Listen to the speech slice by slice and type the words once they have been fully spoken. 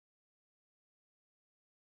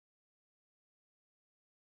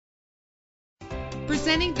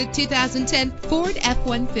Presenting the 2010 Ford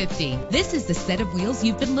F-150. This is the set of wheels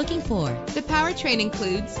you've been looking for. The powertrain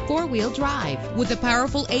includes four-wheel drive with a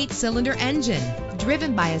powerful 8-cylinder engine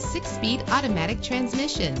driven by a 6-speed automatic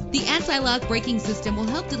transmission. The anti-lock braking system will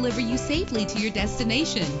help deliver you safely to your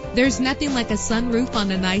destination. There's nothing like a sunroof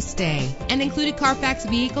on a nice day. An included Carfax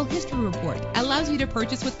Vehicle History Report allows you to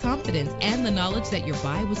purchase with confidence and the knowledge that your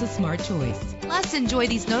buy was a smart choice. Plus, enjoy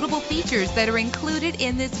these notable features that are included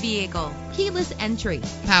in this vehicle: keyless entry,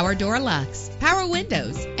 power door locks, power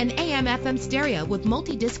windows, an AM/FM stereo with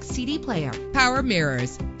multi-disc CD player, power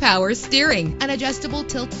mirrors, power steering, an adjustable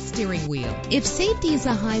tilt steering wheel. If safety is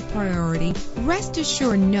a high priority, rest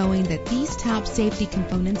assured knowing that these top safety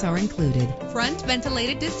components are included: front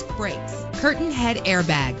ventilated disc brakes, curtain head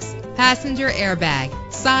airbags, passenger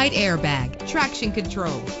airbag, side airbag, traction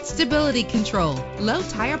control, stability control, low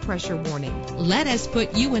tire pressure warning. Let us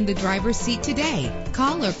put you in the driver's seat today.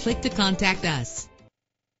 Call or click to contact us.